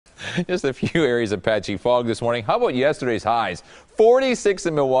Just a few areas of patchy fog this morning. How about yesterday's highs? 46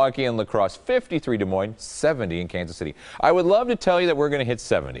 in Milwaukee and La Crosse, 53 Des Moines, 70 in Kansas City. I would love to tell you that we're going to hit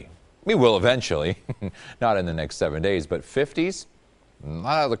 70. We will eventually, not in the next 7 days, but 50s, not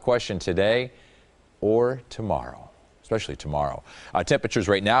out of the question today or tomorrow. Especially tomorrow. Temperatures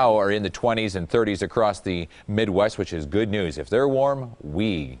right now are in the 20s and 30s across the Midwest, which is good news. If they're warm,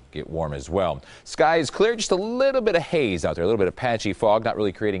 we get warm as well. Sky is clear, just a little bit of haze out there, a little bit of patchy fog, not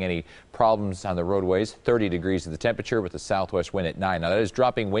really creating any problems on the roadways. 30 degrees of the temperature with the southwest wind at 9. Now that is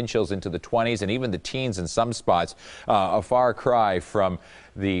dropping wind chills into the 20s and even the teens in some spots. A far cry from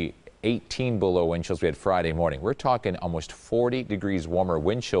the 18 below wind chills we had Friday morning. We're talking almost 40 degrees warmer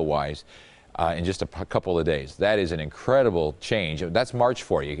wind chill wise. In just a couple of days. That is an incredible change. That's March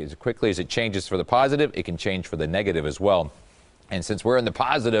for you. As quickly as it changes for the positive, it can change for the negative as well. And since we're in the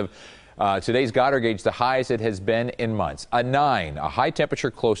positive, today's Goddard gauge, the highest it has been in months. A 9, a high temperature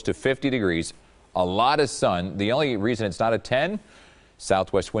close to 50 degrees, a lot of sun. The only reason it's not a 10,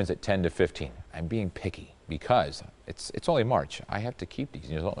 southwest winds at 10 to 15. I'm being picky because it's only March. I have to keep these.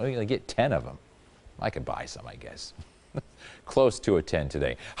 You only get 10 of them. I could buy some, I guess. Close to a 10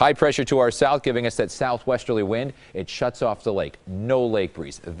 today. High pressure to our south giving us that southwesterly wind. It shuts off the lake. No lake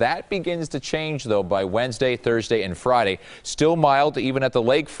breeze. That begins to change though by Wednesday, Thursday and Friday. Still mild even at the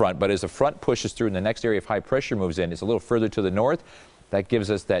lakefront, but as the front pushes through and the next area of high pressure moves in, it's a little further to the north. That gives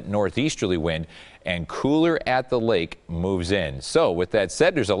us that northeasterly wind, and cooler at the lake moves in. So with that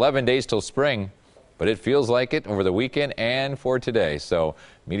said, there's 11 days till spring. But it feels like it over the weekend and for today. So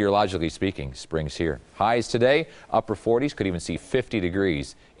meteorologically speaking, spring's here. Highs today, upper 40s, could even see 50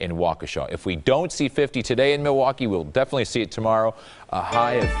 degrees in Waukesha. If we don't see 50 today in Milwaukee, we'll definitely see it tomorrow. A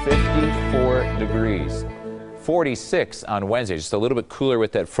high of 54 degrees. 46 on Wednesday, just a little bit cooler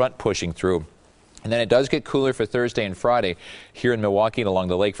with that front pushing through. And then it does get cooler for Thursday and Friday here in Milwaukee and along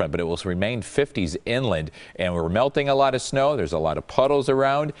the lakefront, but it will remain 50s inland. And we're melting a lot of snow. There's a lot of puddles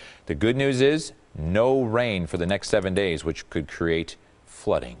around. The good news is no rain for the next 7 days, which could create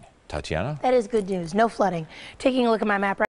flooding. Tatiana? That is good news. No flooding. Taking a look at my map right